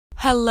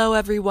Hello,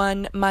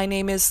 everyone. My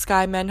name is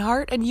Sky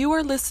Menhart, and you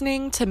are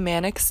listening to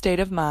Manic State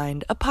of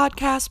Mind, a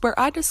podcast where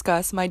I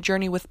discuss my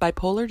journey with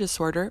bipolar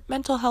disorder,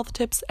 mental health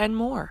tips, and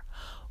more.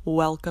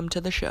 Welcome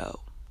to the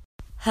show.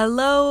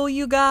 Hello,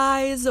 you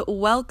guys.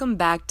 Welcome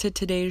back to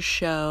today's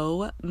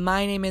show.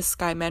 My name is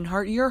Sky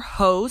Menhart, your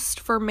host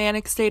for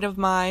Manic State of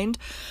Mind.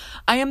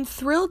 I am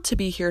thrilled to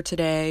be here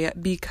today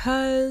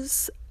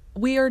because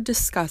we are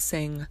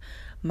discussing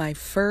my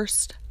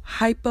first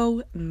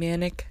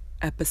hypomanic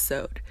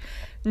episode.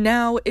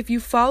 Now, if you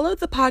follow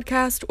the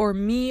podcast or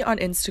me on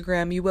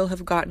Instagram, you will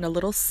have gotten a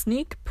little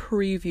sneak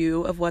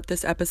preview of what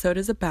this episode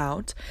is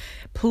about.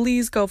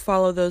 Please go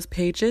follow those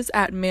pages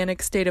at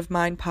Manic State of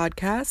Mind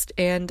Podcast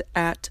and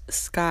at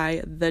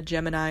Sky the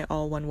Gemini,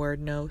 all one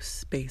word, no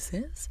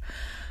spaces.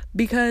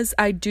 Because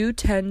I do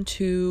tend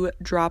to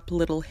drop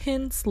little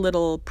hints,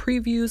 little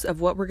previews of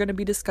what we're going to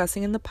be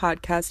discussing in the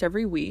podcast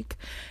every week.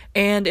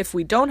 And if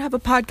we don't have a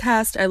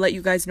podcast, I let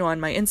you guys know on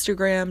my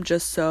Instagram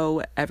just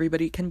so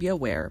everybody can be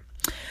aware.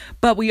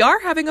 But we are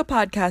having a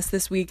podcast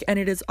this week, and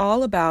it is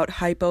all about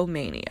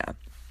hypomania.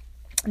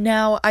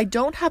 Now, I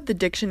don't have the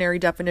dictionary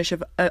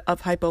definition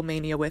of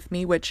hypomania with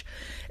me, which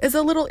is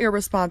a little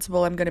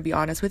irresponsible, I'm going to be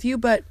honest with you,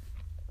 but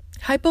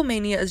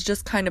hypomania is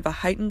just kind of a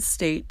heightened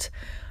state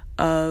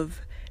of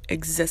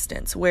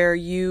existence where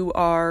you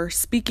are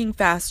speaking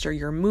faster,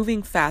 you're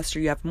moving faster,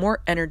 you have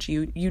more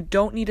energy, you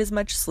don't need as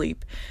much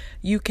sleep,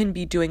 you can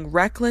be doing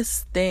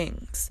reckless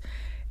things.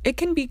 It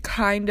can be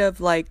kind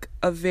of like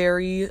a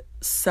very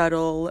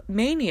subtle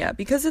mania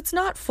because it's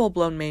not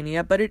full-blown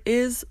mania, but it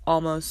is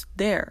almost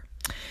there.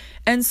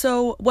 And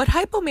so what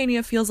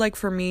hypomania feels like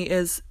for me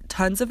is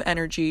tons of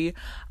energy.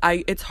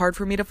 It's hard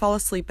for me to fall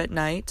asleep at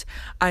night.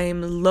 I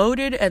am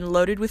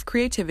loaded with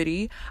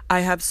creativity.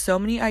 I have so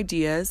many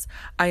ideas.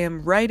 I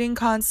am writing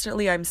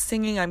constantly. I'm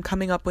singing. I'm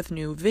coming up with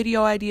new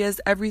video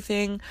ideas,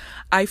 everything.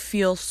 I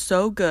feel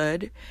so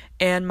good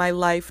and my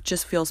life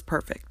just feels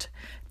perfect.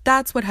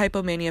 That's what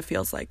hypomania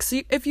feels like.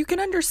 So if you can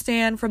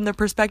understand from the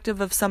perspective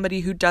of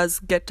somebody who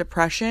does get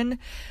depression,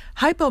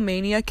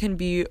 hypomania can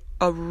be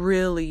a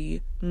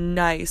really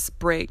nice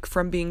break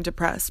from being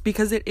depressed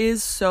because it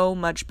is so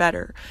much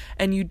better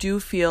and you do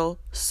feel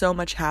so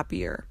much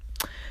happier.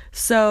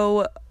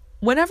 So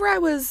whenever I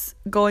was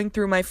going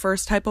through my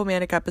first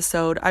hypomanic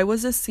episode, I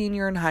was a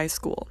senior in high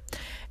school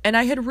and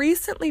I had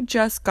recently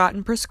just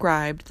gotten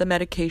prescribed the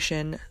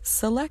medication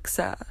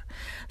Celexa.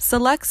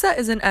 Celexa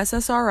is an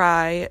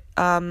SSRI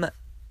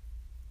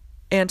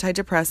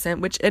antidepressant,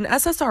 which an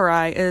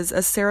SSRI is a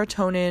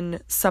serotonin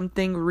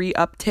something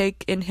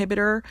reuptake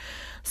inhibitor.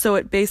 So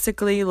it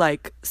basically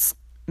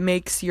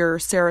makes your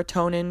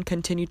serotonin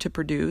continue to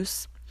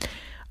produce,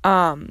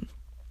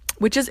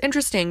 which is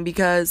interesting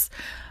because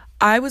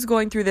I was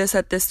going through this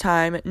at this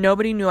time.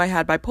 Nobody knew I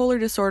had bipolar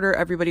disorder.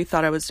 Everybody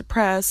thought I was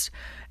depressed.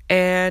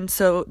 And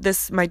so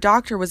my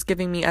doctor was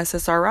giving me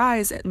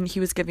SSRIs and he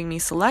was giving me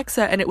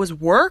Celexa and it was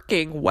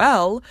working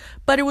well,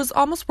 but it was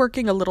almost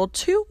working a little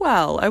too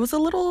well. I was a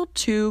little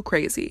too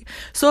crazy.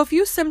 So a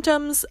few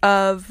symptoms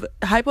of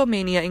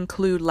hypomania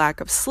include lack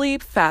of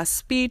sleep, fast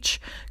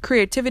speech,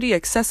 creativity,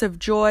 excessive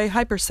joy,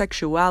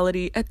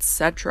 hypersexuality,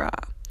 etc.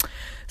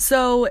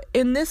 So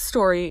in this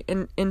story,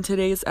 in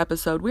today's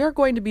episode, we are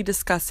going to be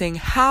discussing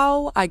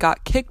how I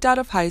got kicked out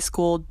of high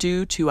school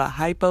due to a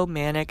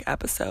hypomanic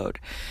episode.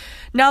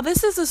 Now,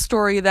 this is a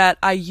story that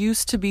I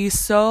used to be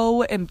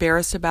so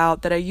embarrassed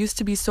about, that I used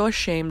to be so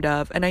ashamed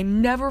of, and I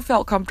never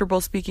felt comfortable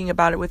speaking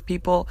about it with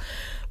people.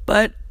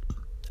 But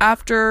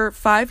after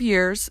 5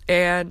 years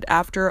and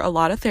after a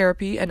lot of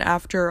therapy and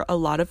after a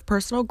lot of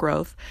personal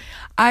growth,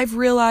 I've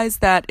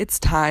realized that it's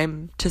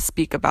time to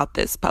speak about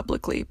this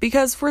publicly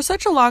because for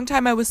such a long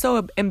time I was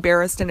so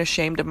embarrassed and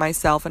ashamed of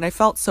myself and I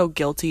felt so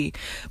guilty.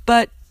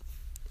 But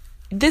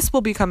this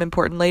will become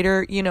important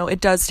later. You know, it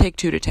does take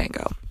two to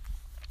tango.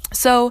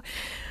 So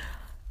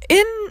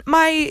in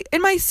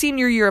my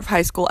senior year of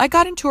high school, I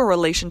got into a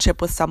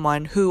relationship with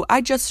someone who I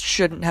just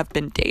shouldn't have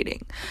been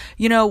dating.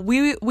 You know,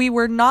 we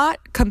were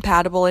not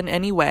compatible in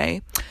any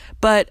way,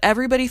 but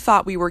everybody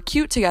thought we were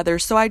cute together.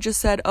 So I just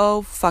said,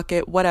 oh, fuck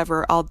it,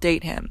 whatever, I'll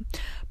date him.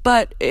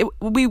 But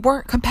we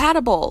weren't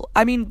compatible.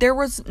 I mean, there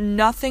was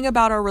nothing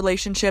about our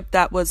relationship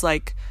that was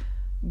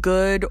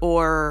good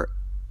or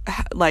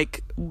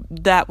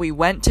that we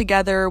went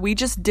together. We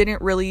just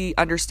didn't really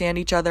understand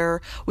each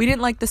other. We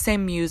didn't like the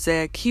same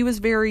music. He was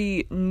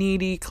very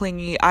needy,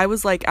 clingy. I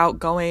was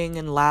outgoing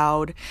and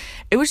loud.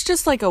 It was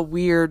just a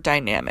weird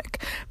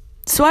dynamic.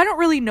 So I don't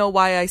really know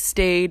why I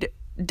stayed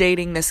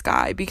dating this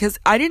guy because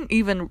I didn't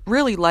even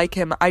really like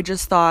him. I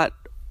just thought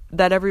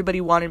that everybody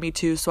wanted me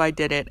to, so I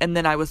did it. And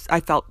then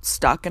I felt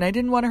stuck and I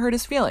didn't want to hurt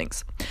his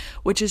feelings,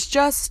 which is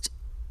just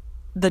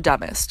the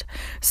dumbest.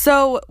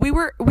 So we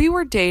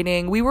were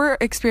dating. We were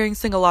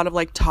experiencing a lot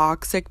of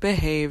toxic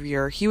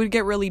behavior. He would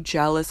get really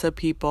jealous of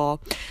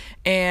people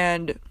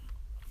and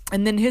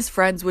And then his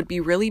friends would be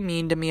really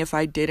mean to me if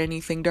I did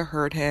anything to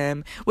hurt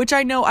him, which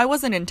I know I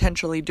wasn't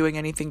intentionally doing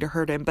anything to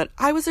hurt him, but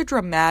I was a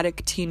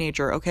dramatic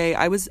teenager, okay?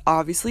 I was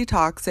obviously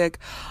toxic,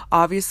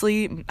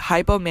 obviously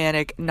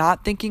hypomanic,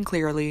 not thinking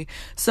clearly.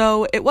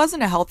 So it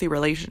wasn't a healthy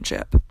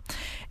relationship.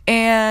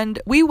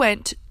 And we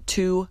went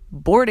to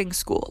boarding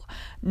school.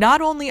 Not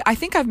only, I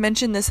think I've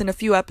mentioned this in a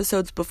few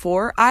episodes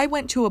before, I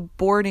went to a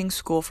boarding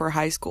school for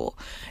high school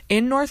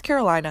in North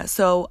Carolina.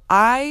 So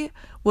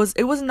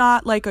it was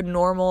not like a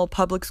normal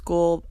public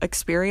school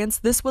experience.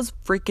 This was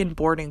freaking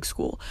boarding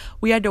school.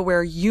 We had to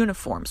wear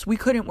uniforms. We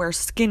couldn't wear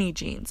skinny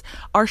jeans.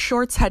 Our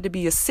shorts had to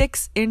be a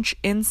 6-inch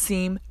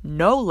inseam,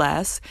 no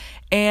less.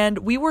 And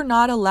we were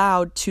not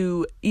allowed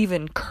to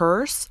even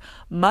curse,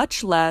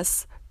 much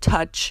less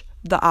touch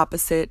the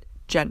opposite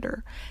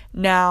gender.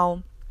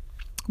 Now,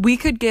 we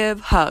could give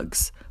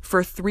hugs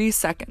for 3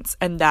 seconds,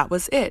 and that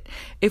was it.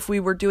 If we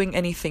were doing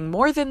anything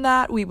more than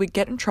that, we would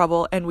get in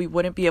trouble and we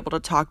wouldn't be able to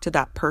talk to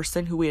that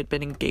person who we had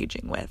been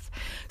engaging with.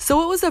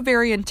 So it was a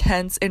very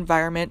intense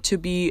environment to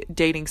be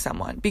dating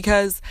someone,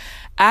 because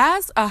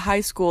as a high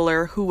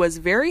schooler who was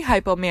very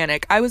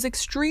hypomanic, I was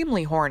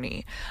extremely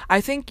horny. I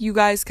think you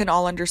guys can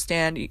all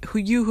understand,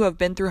 who have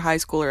been through high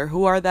school or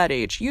who are that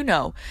age,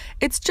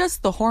 it's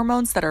just the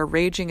hormones that are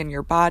raging in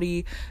your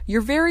body. You're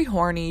very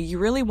horny, you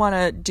really want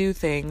to do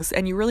things,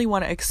 and you really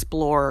want to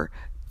explore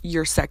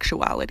your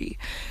sexuality.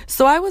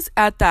 So I was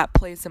at that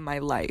place in my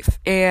life,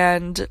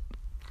 and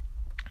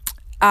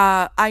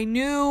I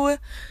knew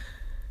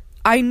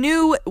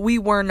we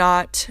were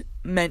not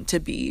meant to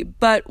be.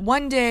 But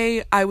one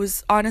day, I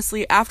was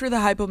honestly, after the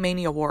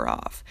hypomania wore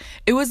off,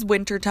 it was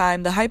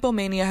wintertime, the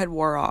hypomania had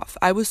wore off.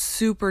 I was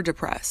super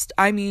depressed.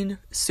 I mean,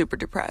 super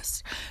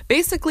depressed.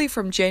 Basically,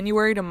 from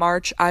January to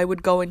March, I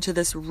would go into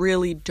this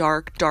really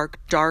dark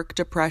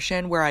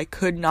depression where I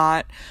could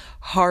not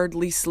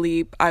hardly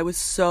sleep. I was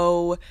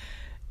so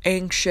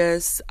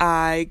anxious.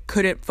 I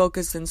couldn't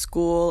focus in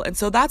school. And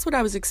so that's what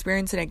I was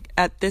experiencing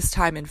at this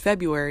time in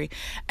February.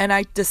 And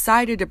I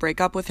decided to break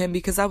up with him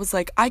because I was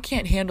like, I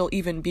can't handle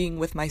even being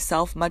with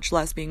myself, much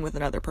less being with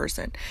another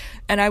person.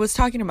 And I was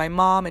talking to my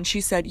mom, and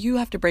she said, you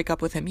have to break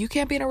up with him. You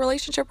can't be in a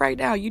relationship right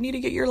now. You need to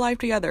get your life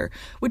together,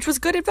 which was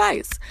good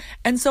advice.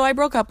 And so I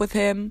broke up with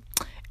him.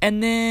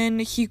 And then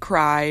he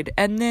cried.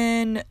 And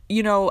then,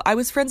 I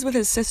was friends with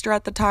his sister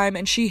at the time,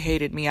 and she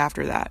hated me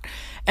after that.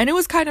 And it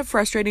was kind of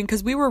frustrating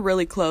because we were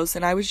really close,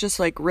 and I was just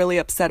like really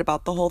upset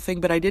about the whole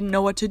thing, but I didn't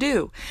know what to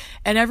do.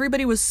 And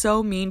everybody was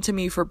so mean to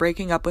me for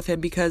breaking up with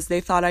him because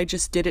they thought I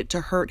just did it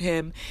to hurt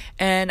him.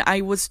 And I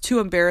was too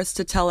embarrassed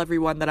to tell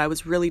everyone that I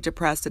was really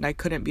depressed and I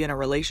couldn't be in a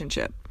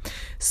relationship.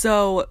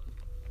 So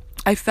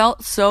I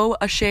felt so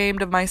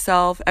ashamed of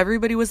myself.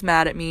 Everybody was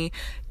mad at me.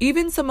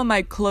 Even some of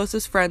my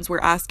closest friends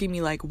were asking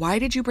me, like, why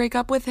did you break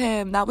up with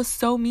him? That was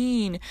so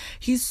mean.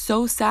 He's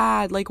so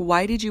sad. Like,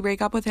 why did you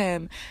break up with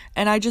him?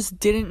 And I just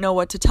didn't know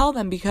what to tell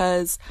them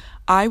because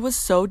I was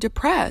so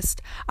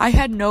depressed. I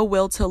had no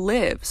will to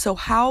live. So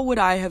how would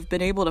I have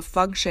been able to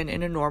function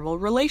in a normal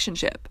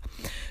relationship?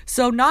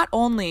 So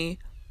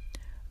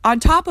on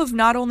top of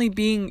not only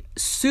being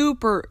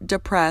super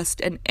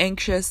depressed and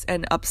anxious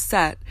and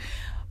upset,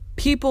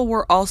 people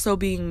were also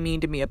being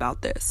mean to me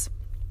about this.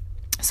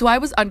 So I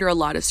was under a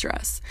lot of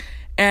stress.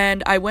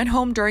 And I went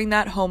home during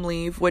that home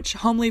leave, which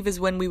home leave is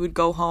when we would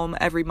go home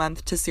every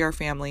month to see our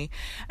family.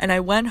 And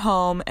I went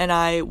home and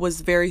I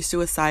was very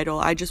suicidal.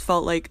 I just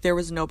felt like there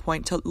was no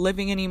point to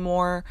living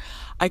anymore.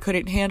 I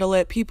couldn't handle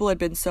it. People had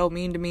been so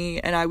mean to me,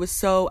 and I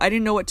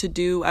didn't know what to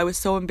do. I was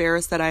so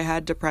embarrassed that I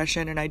had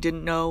depression and I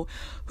didn't know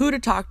who to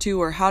talk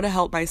to or how to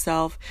help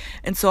myself.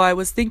 And so I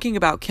was thinking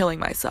about killing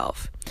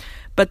myself.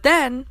 But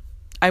then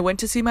I went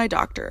to see my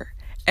doctor,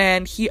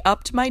 and he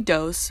upped my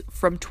dose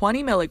from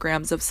 20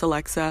 milligrams of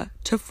Celexa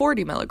to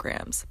 40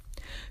 milligrams.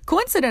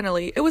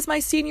 Coincidentally, it was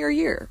my senior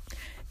year.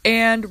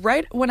 And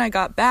right when I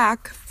got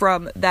back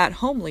from that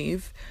home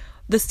leave,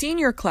 the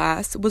senior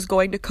class was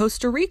going to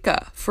Costa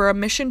Rica for a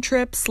mission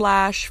trip /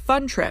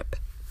 fun trip.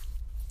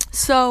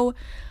 So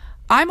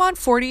I'm on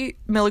 40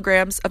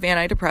 milligrams of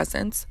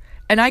antidepressants,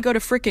 and I go to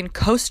freaking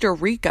Costa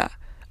Rica,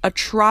 a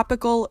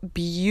tropical,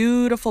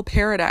 beautiful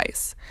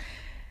paradise.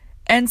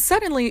 And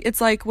suddenly, it's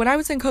like when I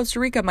was in Costa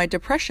Rica, my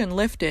depression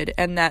lifted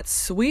and that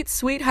sweet,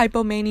 sweet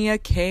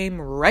hypomania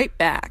came right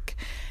back.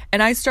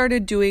 And I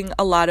started doing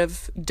a lot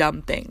of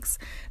dumb things.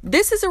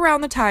 This is around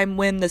the time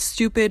when the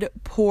stupid,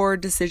 poor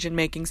decision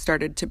making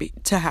started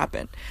to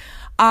happen.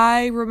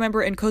 I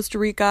remember in Costa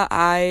Rica,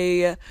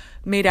 I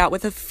made out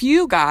with a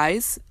few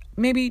guys,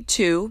 maybe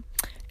 2,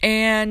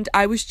 and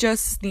I was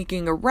just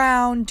sneaking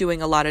around,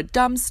 doing a lot of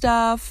dumb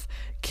stuff,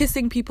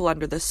 kissing people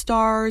under the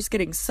stars,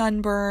 getting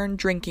sunburned,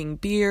 drinking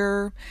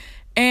beer.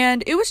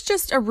 And it was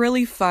just a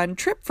really fun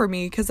trip for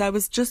me because I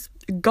was just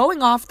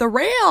going off the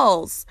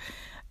rails.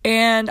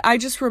 And I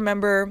just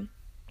remember,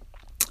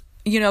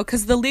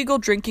 because the legal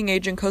drinking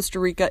age in Costa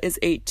Rica is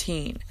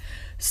 18.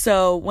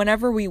 So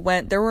whenever we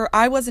went,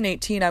 I wasn't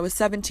 18, I was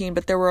 17,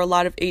 but there were a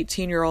lot of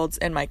 18-year-olds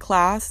in my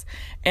class,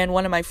 and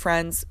one of my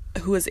friends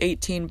who was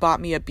 18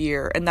 bought me a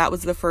beer, and that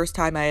was the first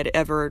time I had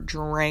ever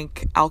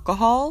drank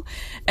alcohol.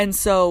 And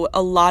so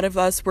a lot of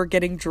us were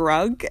getting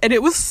drunk, and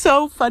it was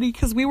so funny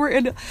because we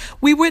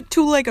went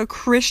to like a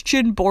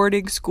Christian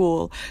boarding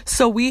school,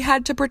 so we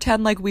had to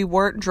pretend like we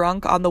weren't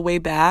drunk on the way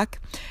back.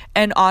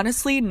 And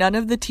honestly, none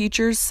of the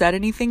teachers said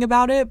anything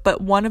about it,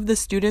 but one of the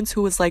students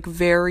who was like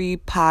very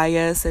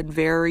pious and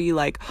very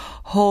like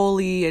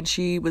holy, and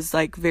she was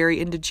like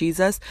very into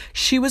Jesus,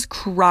 she was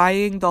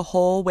crying the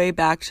whole way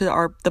back to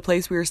the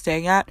place we were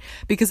staying at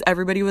because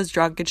everybody was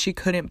drunk and she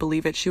couldn't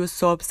believe it. She was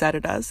so upset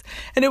at us.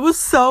 And it was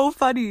so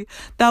funny.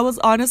 That was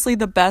honestly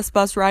the best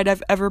bus ride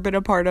I've ever been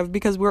a part of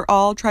because we're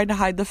all trying to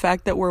hide the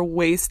fact that we're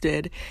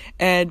wasted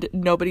and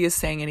nobody is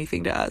saying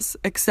anything to us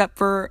except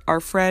for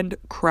our friend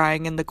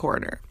crying in the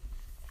corner.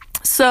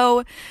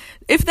 So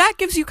if that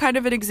gives you kind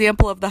of an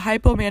example of the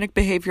hypomanic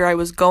behavior I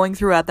was going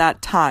through at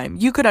that time,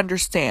 you could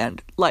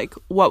understand like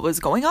what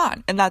was going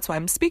on. And that's why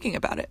I'm speaking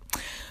about it.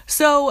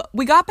 So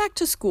we got back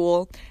to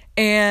school,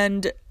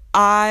 and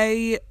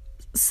I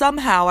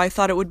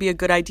thought it would be a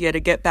good idea to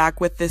get back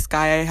with this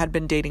guy I had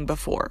been dating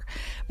before,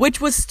 which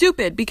was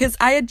stupid because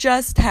I had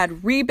just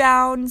had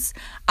rebounds.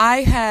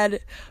 I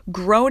had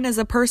grown as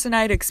a person.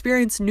 I had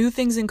experienced new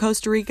things in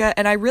Costa Rica,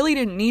 and I really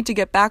didn't need to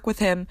get back with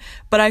him.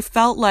 But I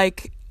felt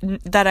like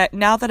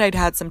now that I'd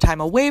had some time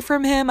away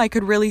from him, I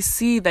could really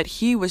see that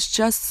he was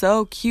just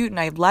so cute and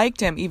I liked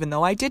him, even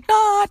though I did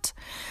not.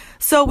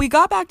 So we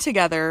got back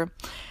together.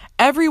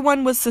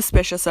 Everyone was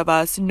suspicious of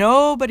us.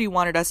 Nobody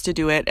wanted us to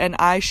do it, and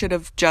I should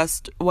have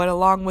just went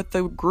along with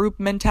the group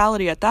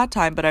mentality at that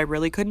time, but I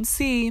really couldn't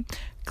see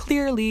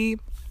clearly.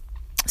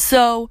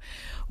 So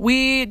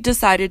we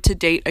decided to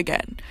date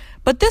again.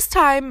 But this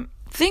time,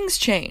 things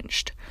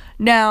changed.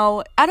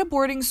 Now, at a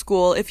boarding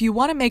school, if you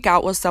want to make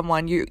out with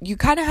someone, you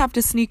kind of have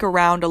to sneak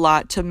around a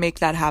lot to make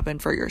that happen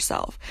for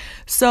yourself.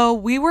 So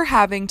we were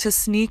having to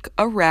sneak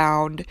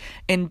around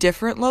in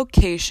different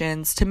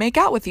locations to make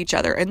out with each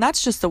other, and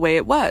that's just the way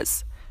it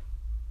was.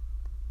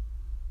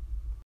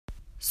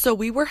 So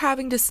we were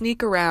having to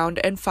sneak around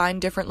and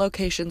find different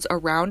locations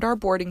around our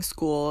boarding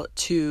school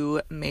to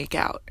make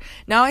out.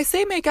 Now, I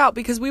say make out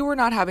because we were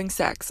not having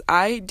sex.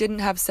 I didn't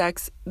have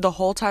sex the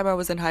whole time I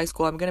was in high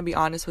school. I'm going to be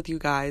honest with you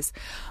guys.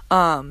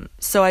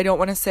 So I don't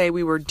want to say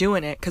we were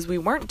doing it because we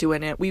weren't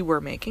doing it. We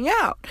were making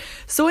out.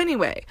 So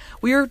anyway,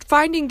 we were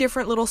finding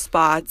different little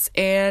spots,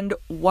 and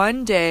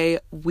one day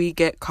we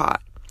get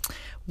caught.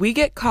 We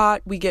get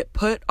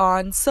put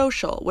on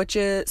social, which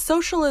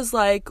is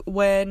like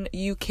when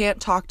you can't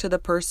talk to the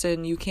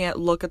person, you can't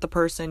look at the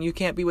person, you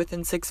can't be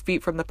within 6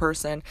 feet from the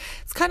person.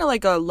 It's kind of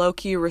like a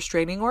low-key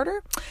restraining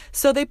order.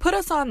 So they put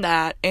us on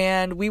that,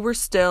 and we were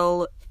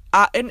still,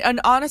 and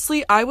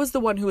honestly, I was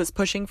the one who was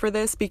pushing for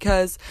this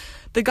because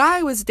the guy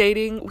I was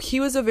dating, he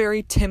was a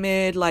very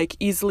timid, like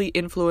easily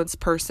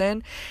influenced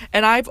person,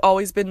 and I've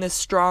always been this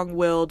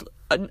strong-willed,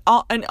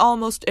 and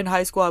almost in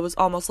high school, I was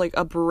almost like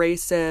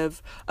abrasive,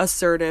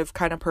 assertive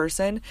kind of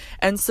person.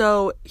 And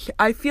so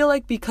I feel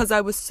like because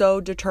I was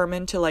so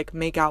determined to like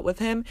make out with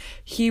him,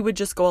 he would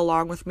just go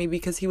along with me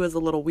because he was a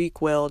little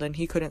weak-willed and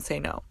he couldn't say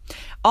no.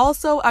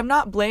 Also, I'm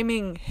not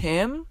blaming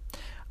him.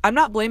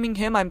 I'm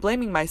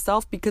blaming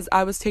myself because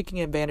I was taking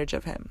advantage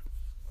of him.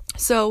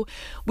 So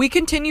we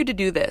continued to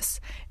do this,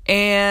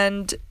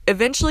 and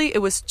eventually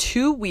it was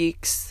 2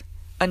 weeks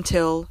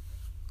until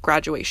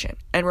graduation.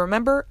 And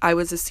remember, I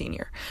was a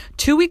senior.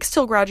 2 weeks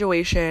till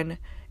graduation,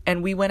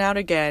 and we went out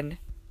again.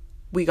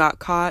 We got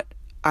caught.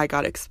 I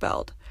got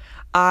expelled.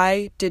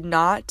 I did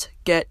not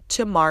get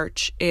to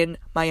march in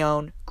my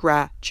own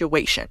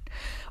graduation.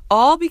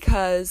 All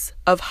because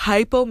of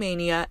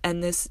hypomania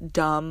and this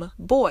dumb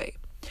boy.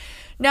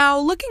 Now,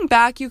 looking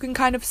back, you can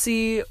kind of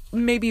see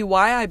maybe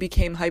why I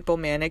became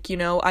hypomanic. You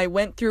know, I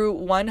went through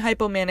one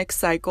hypomanic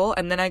cycle,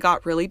 and then I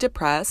got really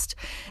depressed,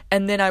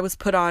 and then I was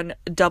put on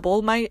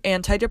double my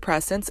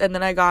antidepressants, and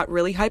then I got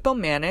really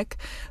hypomanic.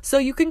 So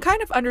you can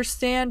kind of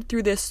understand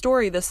through this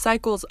story the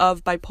cycles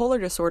of bipolar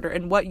disorder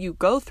and what you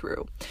go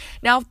through.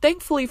 Now,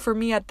 thankfully for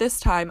me at this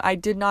time, I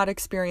did not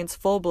experience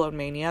full-blown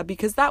mania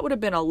because that would have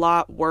been a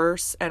lot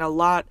worse and a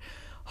lot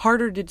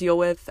harder to deal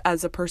with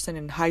as a person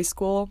in high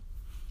school.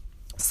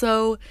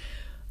 So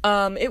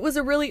it was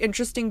a really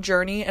interesting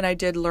journey, and I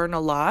did learn a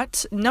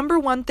lot. Number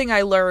one thing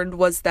I learned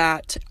was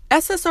that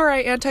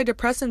SSRI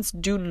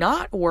antidepressants do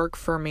not work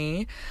for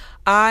me.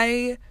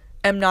 I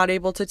am not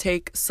able to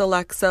take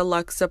Celexa,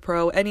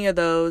 Lexapro, any of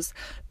those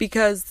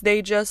because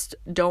they just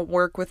don't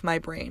work with my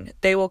brain.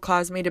 They will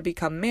cause me to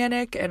become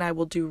manic, and I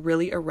will do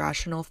really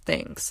irrational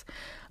things.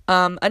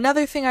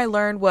 Another thing I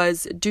learned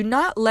was do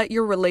not let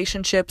your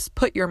relationships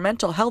put your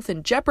mental health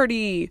in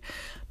jeopardy.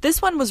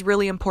 This one was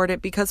really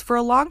important because for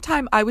a long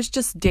time I was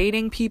just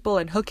dating people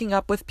and hooking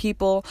up with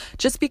people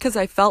just because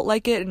I felt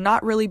like it and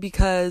not really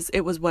because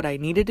it was what I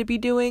needed to be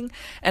doing.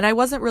 And I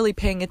wasn't really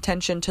paying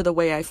attention to the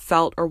way I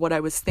felt or what I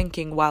was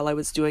thinking while I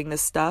was doing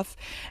this stuff.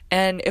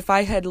 And if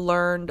I had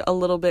learned a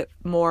little bit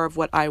more of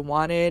what I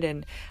wanted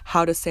and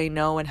how to say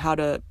no and how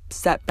to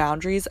set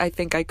boundaries, I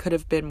think I could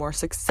have been more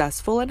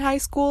successful in high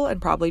school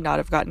and probably not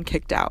have gotten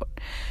kicked out.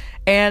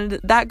 And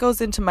that goes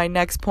into my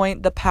next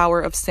point, the power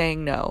of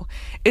saying no.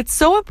 It's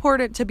so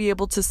important to be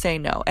able to say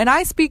no. And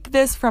I speak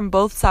this from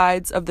both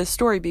sides of the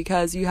story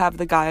because you have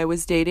the guy I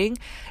was dating,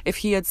 if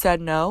he had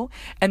said no,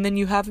 and then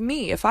you have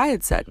me, if I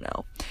had said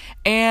no.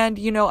 And,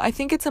 I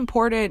think it's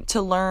important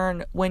to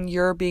learn when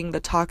you're being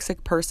the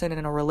toxic person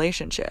in a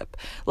relationship.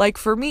 Like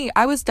for me,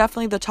 I was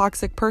definitely the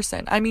toxic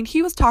person. I mean,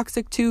 he was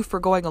toxic too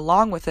for going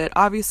along with it.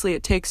 Obviously,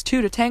 it takes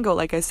two to tango,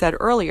 like I said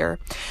earlier.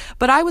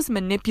 But I was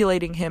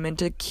manipulating him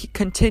into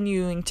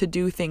continuing to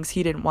do things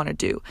he didn't want to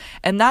do.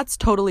 And that's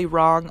totally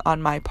wrong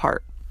on my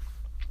part.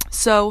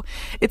 So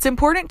it's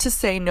important to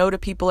say no to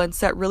people and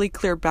set really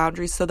clear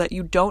boundaries so that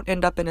you don't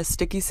end up in a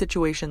sticky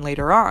situation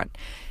later on.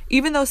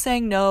 Even though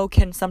saying no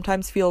can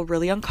sometimes feel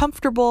really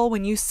uncomfortable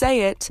when you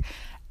say it,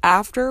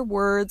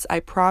 afterwards, I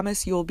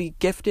promise you'll be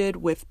gifted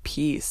with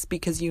peace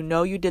because you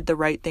know you did the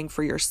right thing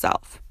for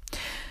yourself.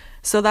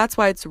 So that's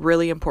why it's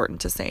really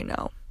important to say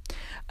no.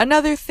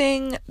 Another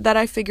thing that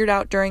I figured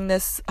out during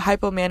this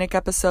hypomanic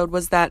episode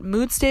was that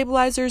mood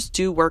stabilizers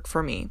do work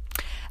for me.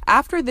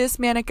 After this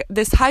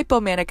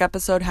hypomanic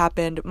episode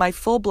happened, my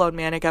full-blown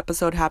manic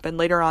episode happened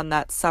later on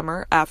that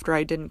summer after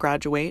I didn't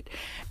graduate.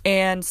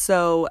 And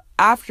so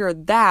after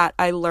that,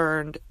 I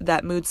learned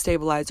that mood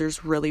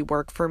stabilizers really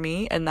work for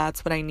me, and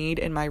that's what I need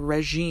in my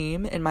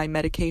regime, in my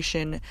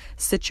medication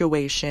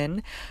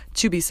situation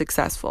to be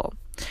successful.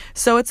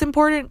 So it's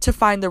important to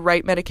find the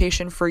right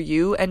medication for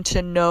you and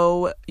to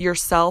know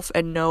yourself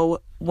and know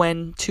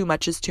when too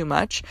much is too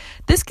much.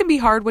 This can be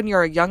hard when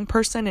you're a young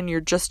person and you're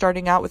just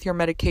starting out with your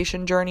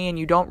medication journey and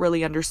you don't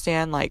really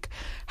understand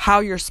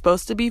how you're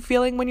supposed to be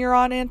feeling when you're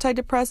on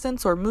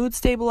antidepressants or mood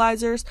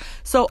stabilizers.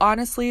 So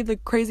honestly, the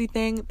crazy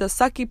thing, the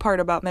sucky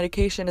part about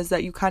medication is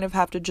that you kind of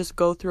have to just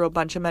go through a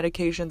bunch of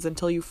medications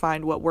until you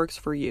find what works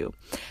for you.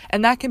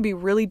 And that can be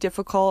really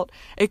difficult.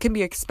 It can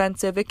be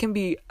expensive. It can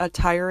be a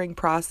tiring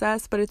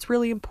process, but it's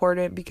really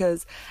important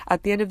because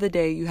at the end of the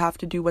day, you have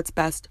to do what's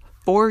best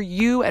for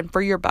you and for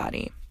your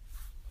body.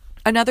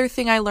 Another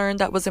thing I learned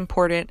that was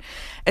important,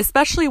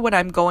 especially when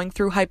I'm going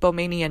through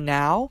hypomania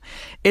now,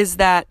 is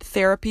that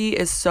therapy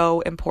is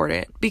so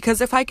important. Because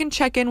if I can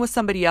check in with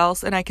somebody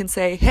else and I can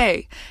say,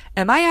 hey,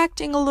 am I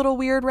acting a little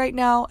weird right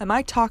now? Am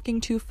I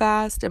talking too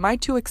fast? Am I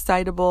too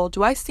excitable?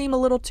 Do I seem a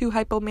little too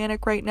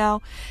hypomanic right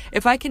now?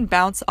 If I can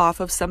bounce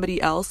off of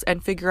somebody else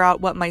and figure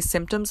out what my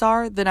symptoms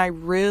are, then I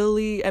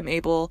really am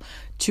able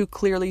to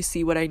clearly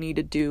see what I need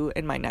to do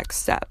in my next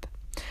step.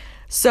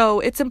 So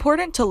it's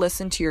important to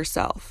listen to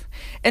yourself.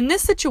 In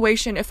this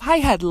situation, if I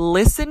had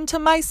listened to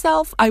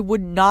myself, I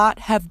would not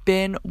have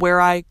been where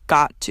I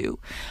got to.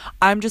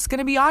 I'm just going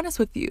to be honest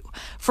with you.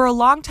 For a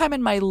long time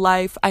in my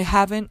life, I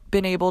haven't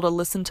been able to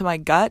listen to my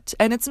gut.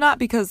 And it's not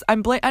because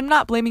I'm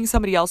not blaming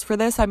somebody else for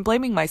this. I'm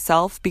blaming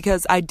myself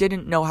because I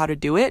didn't know how to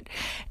do it.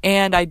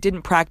 And I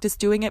didn't practice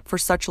doing it for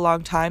such a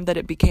long time that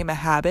it became a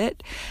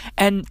habit.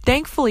 And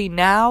thankfully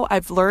now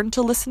I've learned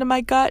to listen to my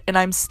gut and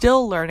I'm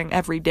still learning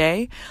every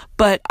day.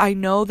 But I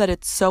know that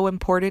it's so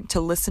important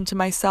to listen to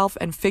myself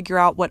and figure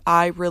out what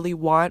I really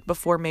want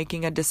before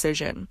making a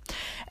decision.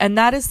 And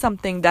that is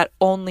something that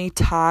only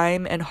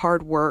time and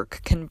hard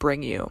work can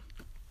bring you.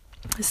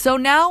 So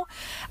now,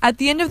 at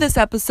the end of this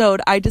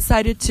episode, I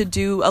decided to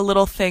do a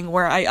little thing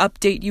where I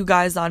update you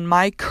guys on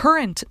my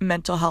current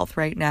mental health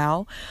right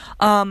now.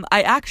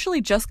 I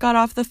actually just got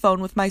off the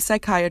phone with my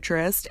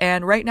psychiatrist,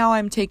 and right now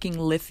I'm taking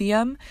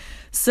lithium.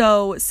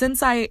 So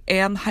since I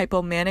am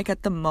hypomanic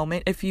at the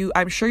moment,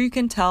 I'm sure you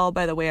can tell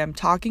by the way I'm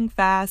talking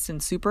fast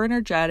and super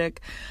energetic,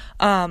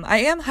 I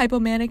am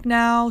hypomanic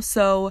now,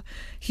 so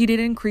he did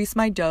increase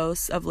my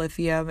dose of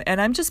lithium.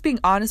 And I'm just being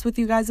honest with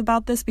you guys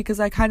about this because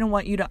I kind of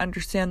want you to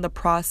understand the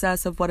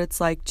process of what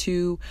it's like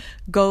to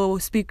go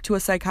speak to a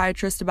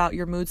psychiatrist about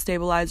your mood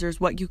stabilizers,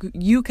 what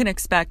you can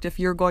expect if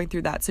you're going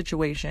through that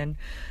situation.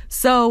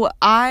 So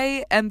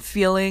I am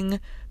feeling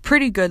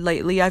pretty good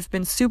lately. I've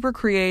been super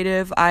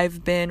creative.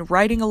 I've been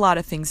writing a lot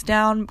of things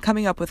down,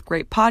 coming up with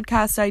great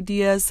podcast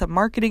ideas, some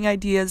marketing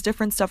ideas,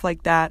 different stuff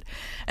like that.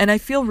 And I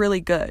feel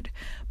really good.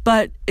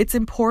 But it's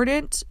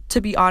important to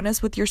be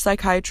honest with your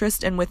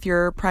psychiatrist and with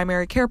your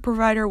primary care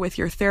provider, with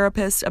your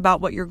therapist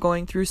about what you're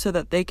going through so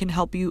that they can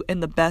help you in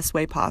the best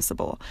way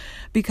possible.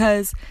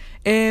 Because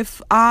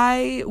if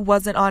I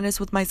wasn't honest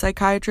with my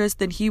psychiatrist,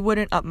 then he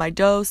wouldn't up my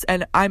dose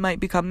and I might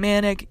become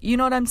manic. You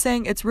know what I'm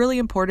saying? It's really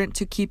important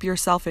to keep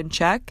yourself in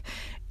check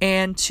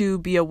and to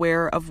be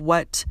aware of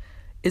what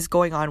is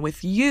going on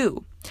with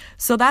you.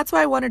 So that's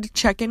why I wanted to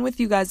check in with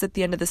you guys at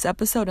the end of this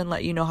episode and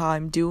let you know how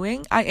I'm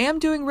doing. I am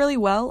doing really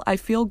well. I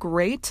feel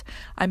great.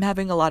 I'm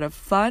having a lot of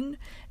fun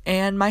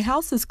and my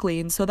house is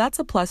clean, so that's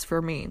a plus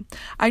for me.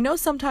 I know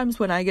sometimes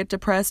when I get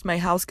depressed, my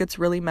house gets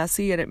really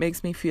messy and it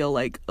makes me feel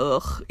like,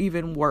 ugh,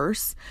 even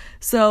worse.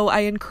 So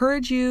I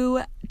encourage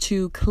you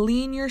to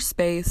clean your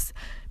space,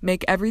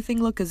 make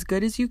everything look as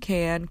good as you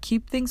can,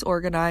 keep things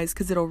organized,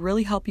 because it'll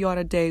really help you on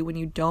a day when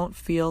you don't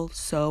feel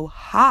so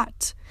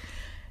hot.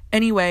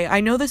 Anyway,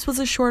 I know this was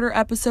a shorter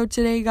episode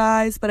today,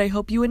 guys, but I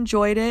hope you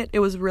enjoyed it. It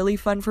was really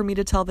fun for me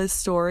to tell this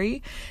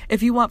story.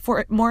 If you want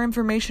more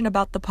information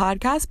about the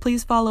podcast,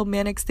 please follow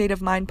Manic State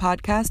of Mind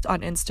Podcast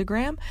on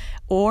Instagram,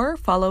 or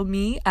follow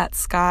me at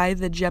Sky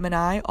the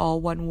Gemini,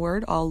 all one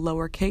word, all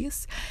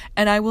lowercase.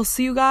 And I will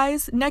see you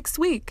guys next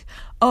week.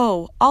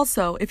 Oh,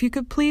 also, if you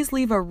could please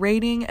leave a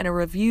rating and a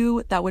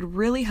review, that would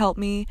really help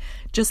me.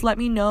 Just let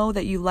me know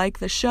that you like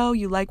the show,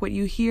 you like what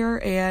you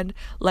hear, and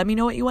let me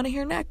know what you want to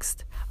hear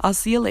next. I'll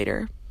see you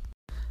later.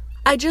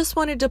 I just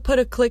wanted to put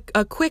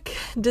a quick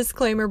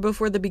disclaimer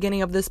before the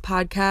beginning of this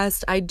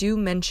podcast. I do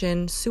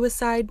mention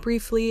suicide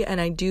briefly,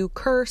 and I do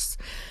curse,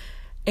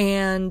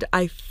 and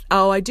I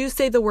do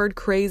say the word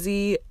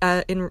crazy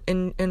in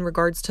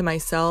regards to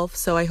myself.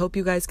 So I hope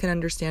you guys can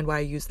understand why I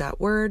use that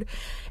word,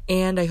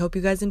 and I hope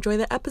you guys enjoy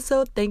the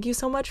episode. Thank you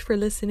so much for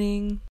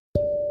listening.